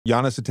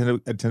Giannis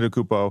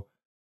Antetokounmpo,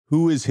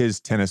 who is his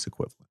tennis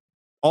equivalent?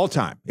 All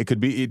time. It could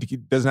be.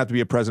 It doesn't have to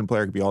be a present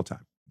player. It could be all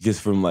time.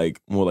 Just from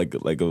more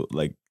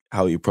like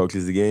how he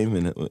approaches the game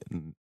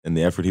and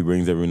the effort he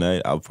brings every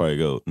night, I'll probably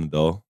go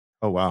Nadal.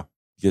 Oh wow!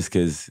 Just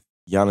because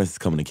Giannis is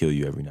coming to kill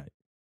you every night.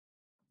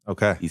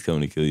 Okay, he's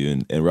coming to kill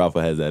you, and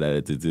Rafa has that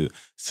attitude too.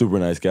 Super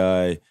nice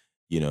guy,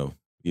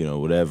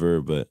 whatever.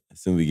 But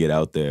as soon as we get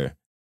out there,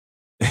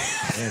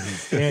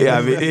 yeah,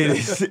 I mean,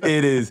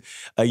 it is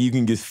like you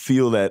can just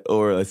feel that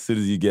aura as soon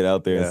as you get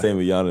out there. Yeah. And same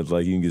with Giannis,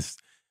 like you can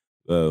just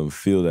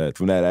feel that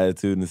from that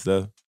attitude and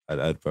stuff.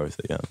 I'd probably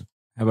say Giannis.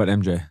 How about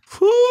MJ?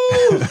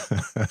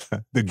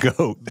 The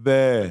GOAT.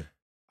 Man,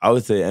 I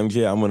would say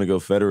MJ. I'm gonna go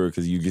Federer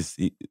because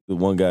the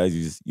one guy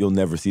you'll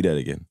never see that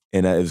again.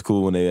 And it was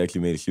cool when they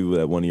actually made a shoe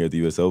that one year at the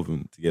U.S.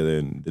 Open together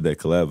and did that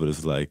collab. But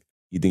it's like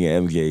you think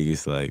of MJ, you're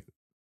just like,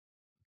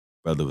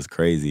 brother was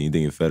crazy. You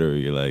think of Federer,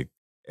 you're like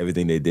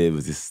everything they did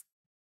was just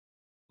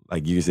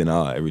like you're just in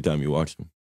awe every time you watch them.